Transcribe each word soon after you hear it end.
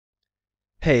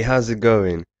Hey, how's it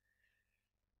going?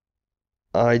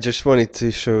 I just wanted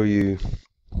to show you.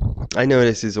 I know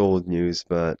this is old news,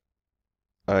 but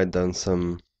I done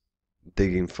some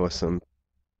digging for some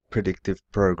predictive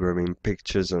programming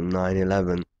pictures on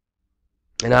 9/11,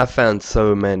 and I found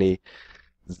so many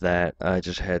that I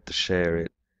just had to share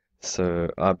it. So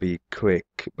I'll be quick,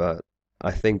 but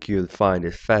I think you'll find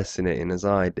it fascinating as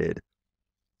I did,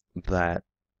 that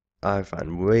I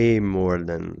found way more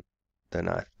than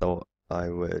I thought I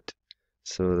would.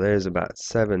 So there's about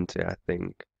 70, I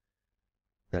think,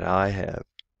 that I have.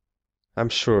 I'm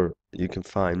sure you can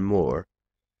find more,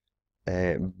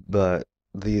 but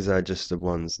these are just the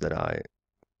ones that I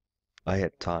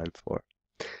had time for.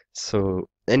 So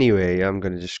anyway, I'm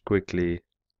gonna just quickly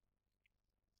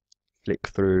flick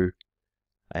through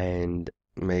and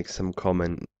make some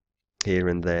comment here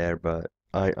and there, but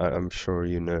I'm sure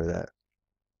you know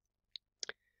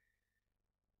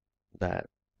that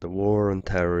the war on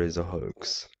terror is a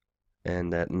hoax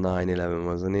and that 9/11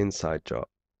 was an inside job.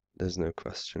 There's no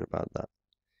question about that.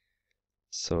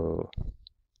 So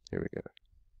here we go.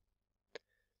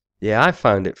 Yeah, I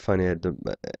found it funny at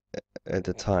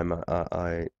the time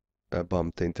I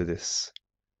bumped into this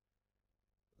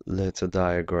little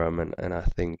diagram, and I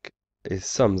think it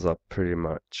sums up pretty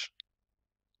much.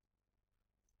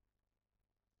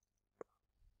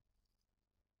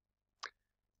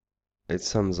 It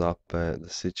sums up the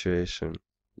situation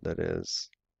that is,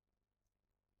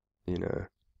 you know,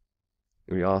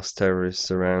 we asked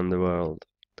terrorists around the world,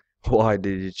 why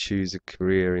did you choose a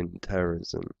career in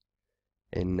terrorism?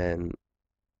 And then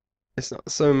it's not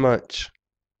so much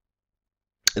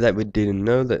that we didn't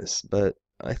know this, but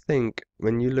I think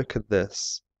when you look at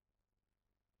this,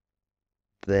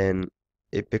 then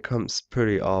it becomes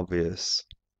pretty obvious,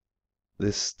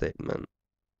 this statement,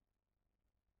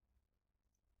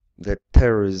 that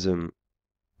terrorism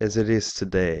as it is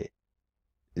today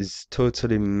is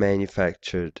totally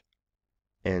manufactured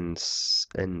and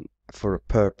for a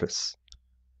purpose.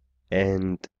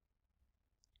 And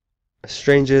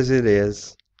strange as it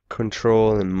is,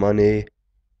 control and money,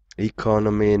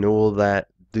 economy and all that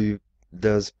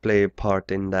does play a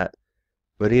part in that,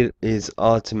 but it is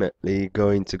ultimately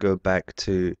going to go back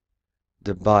to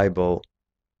the Bible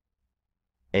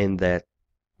and that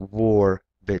war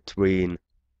between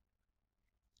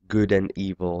good and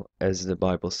evil, as the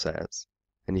Bible says.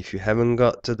 And if you haven't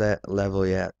got to that level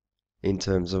yet in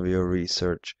terms of your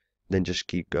research, then just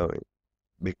keep going,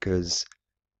 because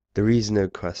there is no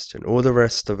question. All the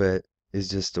rest of it is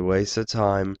just a waste of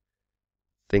time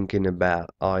thinking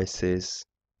about ISIS,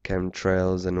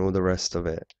 chemtrails, and all the rest of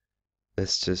it.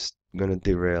 That's just gonna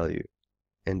derail you.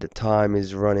 And the time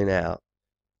is running out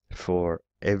for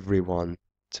everyone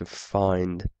to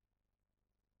find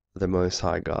the Most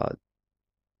High God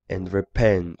and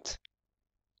repent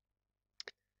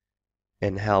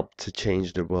and help to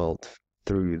change the world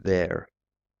through their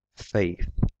faith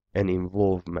and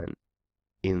involvement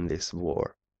in this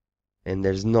war. And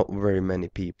there's not very many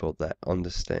people that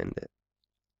understand it,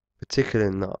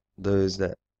 particularly not those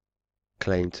that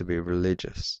claim to be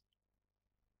religious,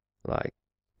 like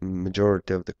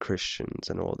majority of the Christians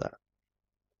and all that.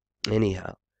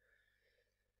 Anyhow,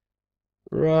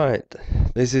 right,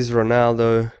 this is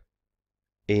Ronaldo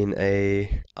in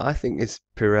I think it's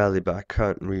Pirelli, but I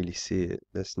can't really see it.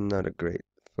 That's not a great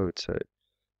photo,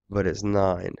 but it's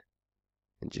 9,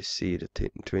 and you see the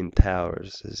Twin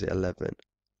Towers is 11,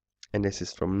 and this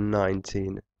is from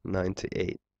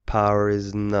 1998. Power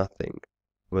is nothing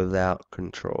without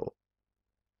control.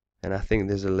 And I think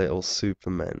there's a little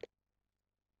Superman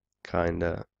kind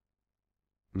of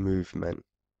movement,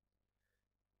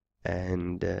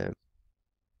 and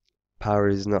power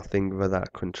is nothing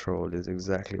without control is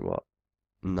exactly what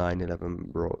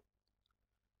 9/11 brought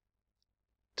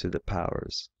to the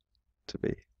powers to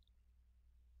be.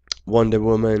 Wonder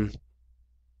Woman,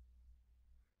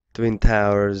 Twin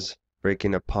Towers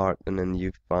breaking apart, and then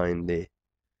you find the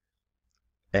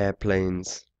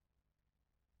airplanes.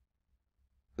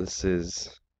 This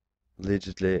is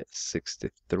allegedly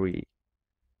 63,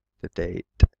 the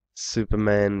date.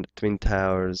 Superman, the Twin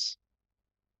Towers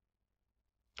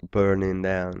burning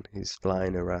down. He's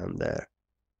flying around there.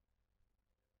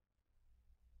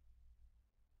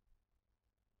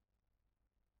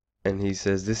 And he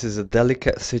says, this is a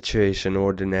delicate situation.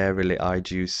 Ordinarily I'd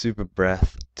use super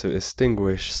breath to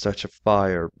extinguish such a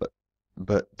fire,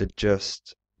 but the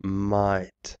just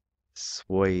might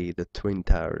sway the Twin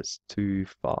Towers too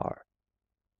far.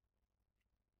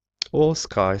 All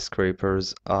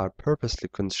skyscrapers are purposely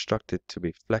constructed to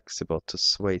be flexible to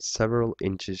sway several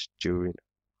inches during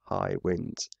high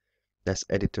winds. That's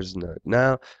editor's note.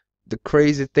 Now, the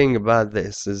crazy thing about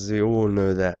this is you all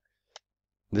know that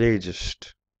they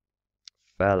just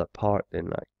fell apart in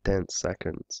like 10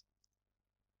 seconds.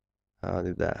 How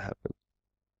did that happen?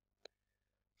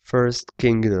 First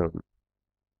Kingdom.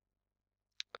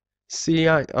 See,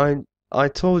 I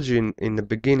told you in the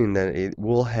beginning that it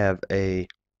will have a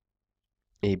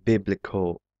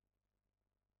biblical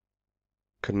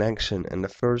connection, and the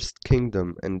First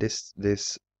Kingdom and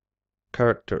this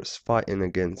characters fighting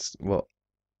against what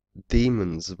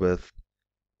demons with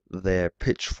their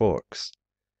pitchforks.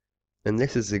 And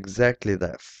this is exactly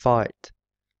that fight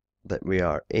that we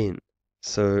are in.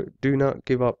 So do not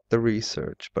give up the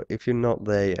research, but if you're not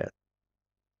there yet,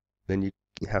 then you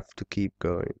have to keep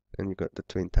going. And you got the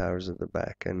Twin Towers at the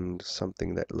back and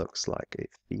something that looks like a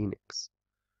phoenix.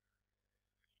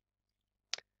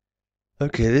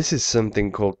 Okay, this is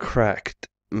something called Cracked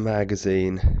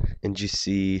Magazine, and you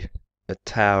see a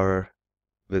tower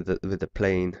with a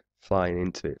plane flying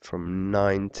into it from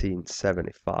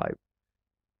 1975.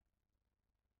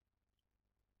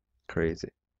 Crazy.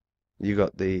 You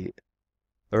got the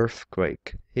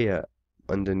earthquake here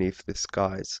underneath the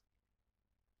skies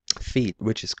feet,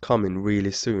 which is coming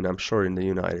really soon. I'm sure in the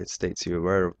United States you're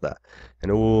aware of that,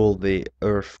 and all the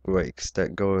earthquakes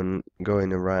that going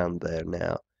around there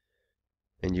now,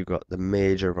 and you got the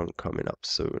major one coming up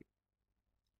soon,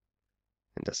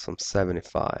 and that's from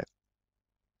 75.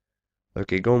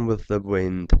 Okay, Gone with the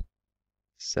Wind,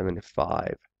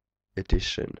 75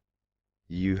 edition.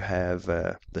 You have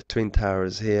the Twin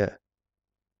Towers here.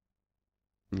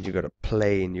 You got a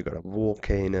plane, you got a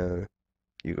volcano,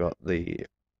 you got the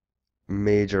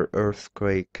major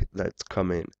earthquake that's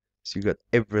coming. So you got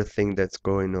everything that's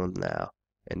going on now.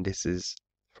 And this is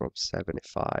from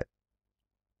 75.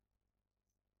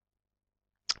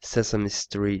 Sesame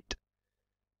Street.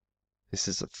 This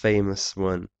is a famous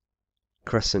one.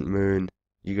 Crescent Moon.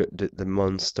 You got the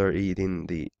monster eating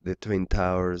the Twin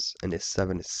Towers, and it's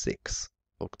 76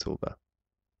 October.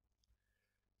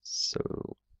 So,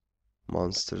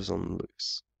 monsters on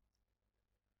loose.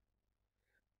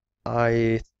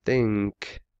 I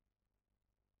think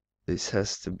this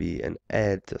has to be an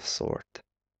ad of sort.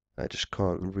 I just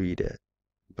can't read it,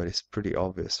 but it's pretty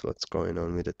obvious what's going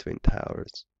on with the Twin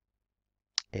Towers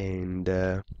and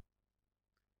the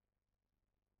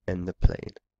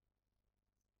plane.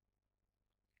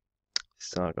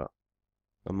 Saga,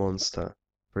 a monster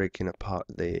breaking apart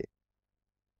the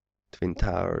Twin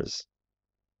Towers.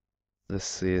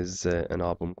 This is an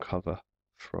album cover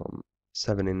from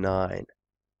 '79.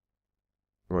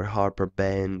 Roy Harper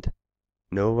Band.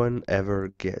 No one ever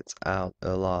gets out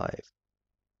alive.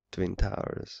 Twin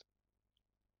Towers.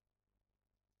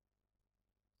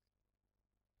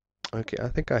 Okay, I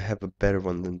think I have a better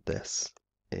one than this.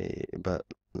 But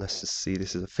let's just see.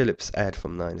 This is a Philips ad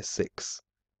from '96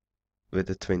 with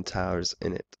the Twin Towers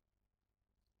in it.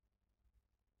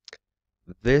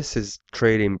 This is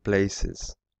Trading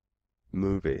Places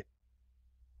movie,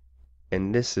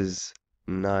 and this is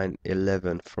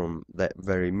 9/11 from that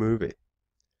very movie.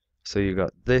 So you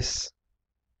got this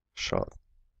shot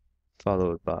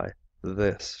followed by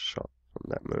this shot from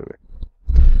that movie.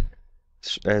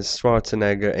 As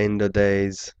Schwarzenegger in the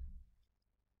days,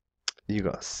 you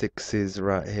got sixes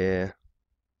right here,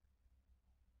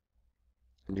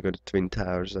 and you got the Twin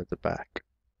Towers at the back.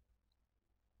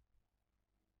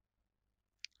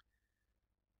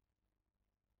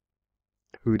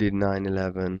 Who did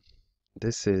 9/11?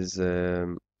 This is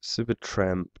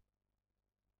Supertramp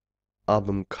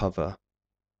album cover.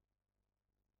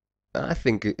 I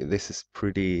think this is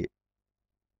pretty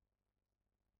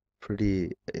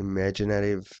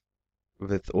imaginative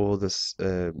with all this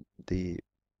the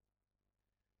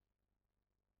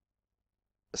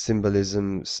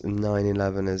symbolisms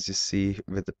 9/11 as you see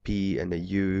with the P and a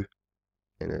U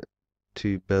and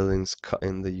two buildings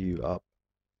cutting the U up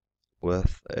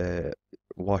with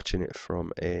watching it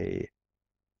from a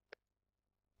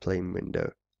plane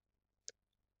window.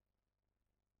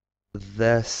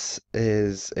 This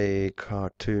is a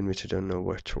cartoon which I don't know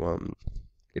which one.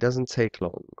 It doesn't take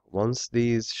long. Once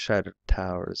these shattered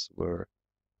towers were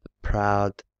the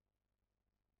proud,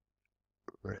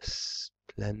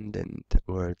 resplendent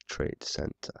World Trade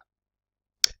Center.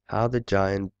 How the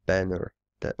giant banner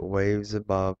that waves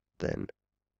above them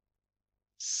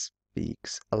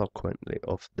speaks eloquently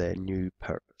of their new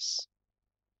purpose.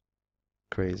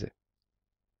 Crazy.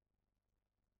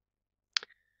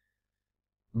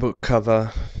 Book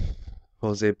cover,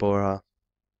 Jose Borja.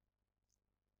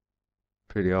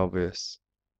 Pretty obvious.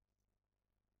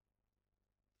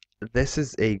 This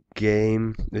is a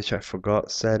game which I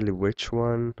forgot sadly which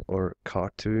one, or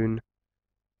cartoon.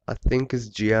 I think it's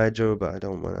G.I. Joe, but I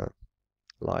don't want to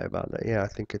lie about that. Yeah, I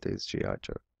think it is G.I.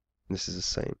 Joe. This is the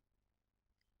same.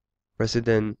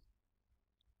 Resident,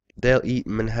 they'll eat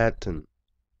Manhattan.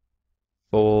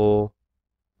 For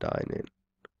dining.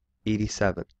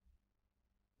 87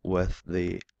 with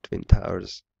the Twin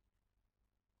Towers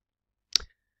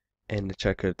and the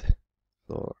checkered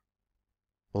floor.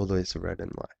 Although it's red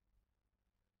and white.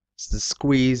 It's the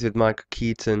Squeeze with Michael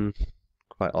Keaton.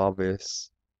 Quite obvious.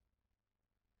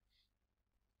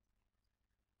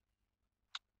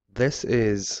 This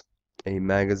is a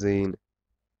magazine.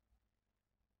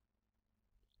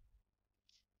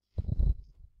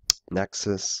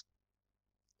 Nexus.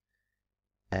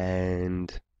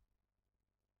 And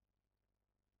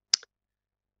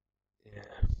yeah,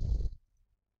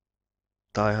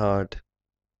 Die Hard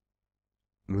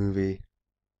movie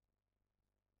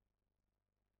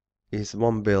is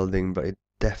one building, but it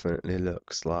definitely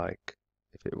looks like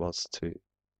if it was two,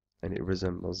 and it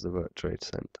resembles the World Trade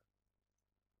Center.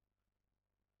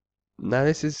 Now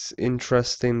this is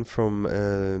interesting from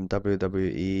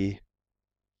WWE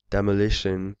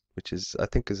Demolition, which is I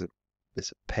think is a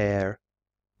pair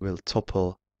will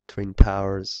topple Twin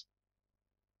Towers.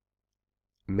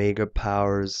 Mega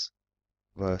Powers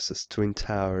versus Twin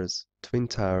Towers. Twin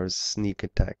Towers sneak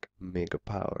attack Mega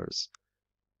Powers.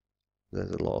 There's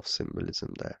a lot of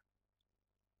symbolism there.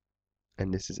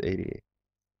 And this is 88.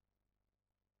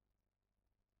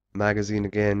 Magazine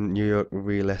again, New York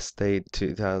Real Estate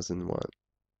 2001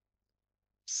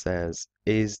 says,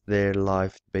 is there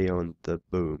life beyond the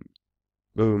boom?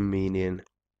 Boom meaning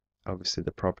obviously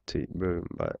the property boom,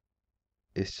 but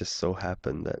it's just so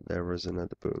happened that there was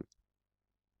another boom.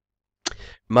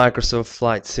 Microsoft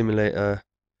Flight Simulator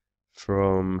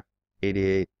from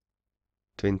 88,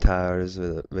 Twin Towers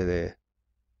with a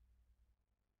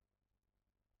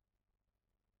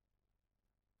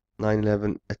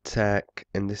 9/11 attack,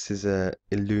 and this is a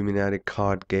Illuminati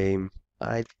card game.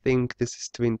 I think this is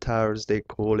Twin Towers they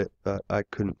call it, but I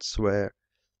couldn't swear.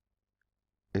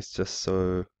 It's just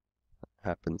so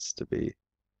happens to be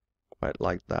quite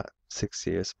like that 6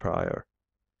 years prior.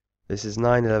 This is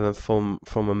 9/11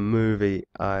 from a movie.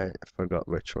 I forgot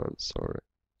which one, sorry.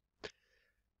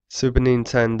 Super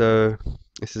Nintendo.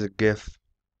 This is a GIF.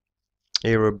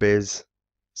 Aerobiz,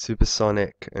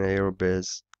 Supersonic and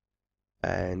Aerobiz.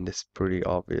 And it's pretty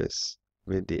obvious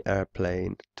with the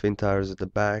airplane. Twin Towers at the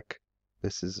back.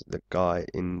 This is the guy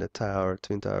in the tower.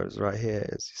 Twin Towers right here,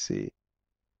 as you see.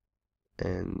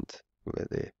 And with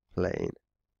the plane.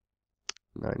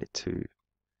 92.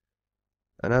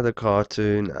 Another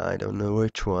cartoon, I don't know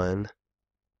which one.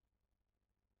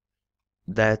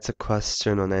 That's a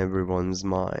question on everyone's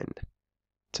mind.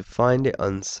 To find the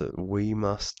answer, we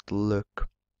must look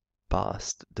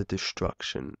past the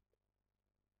destruction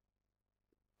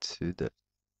to the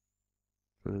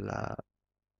flowers,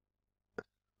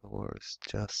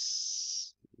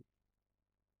 just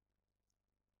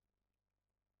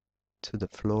to the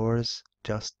floors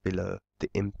just below the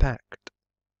impact.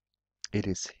 It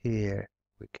is here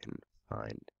we can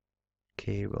find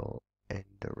Cable and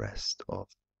the rest of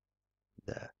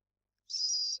the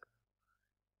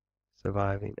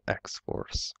surviving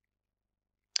X-Force.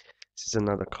 This is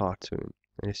another cartoon,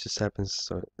 and it just happens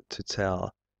to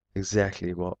tell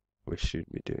exactly what we should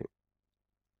be doing.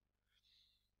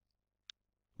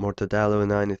 Mortadelo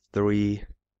 93.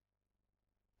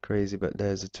 Crazy, but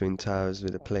there's a Twin Towers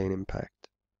with a plane impact.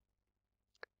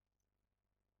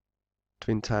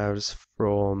 Twin Towers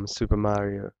from Super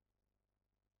Mario.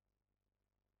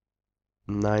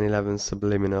 9/11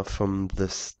 subliminal from The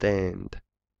Stand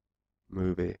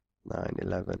movie.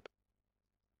 9/11.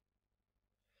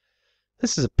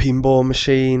 This is a pinball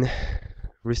machine.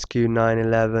 Rescue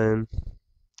 9/11.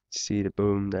 See the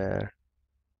boom there.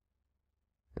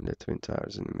 And the Twin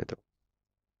Towers in the middle.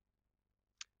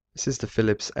 This is the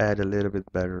Philips ad a little bit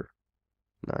better.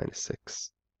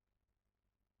 96.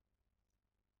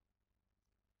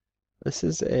 This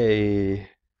is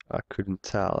I couldn't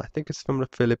tell. I think it's from the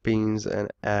Philippines, an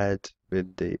ad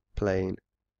with the plane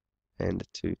and the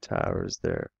two towers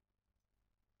there.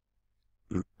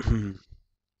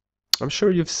 I'm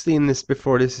sure you've seen this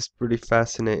before. This is pretty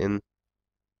fascinating.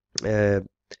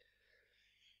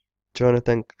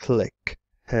 Jonathan Click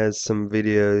has some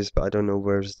videos, but I don't know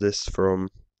where's this from.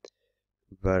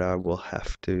 But I will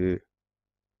have to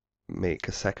make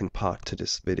a second part to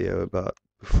this video. But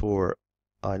before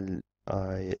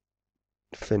I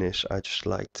finish, I just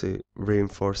like to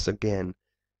reinforce again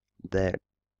that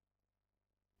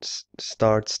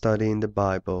start studying the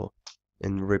Bible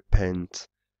and repent,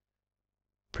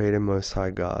 pray the Most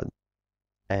High God,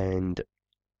 and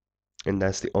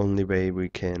that's the only way we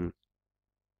can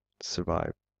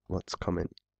survive what's coming.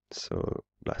 So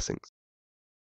blessings.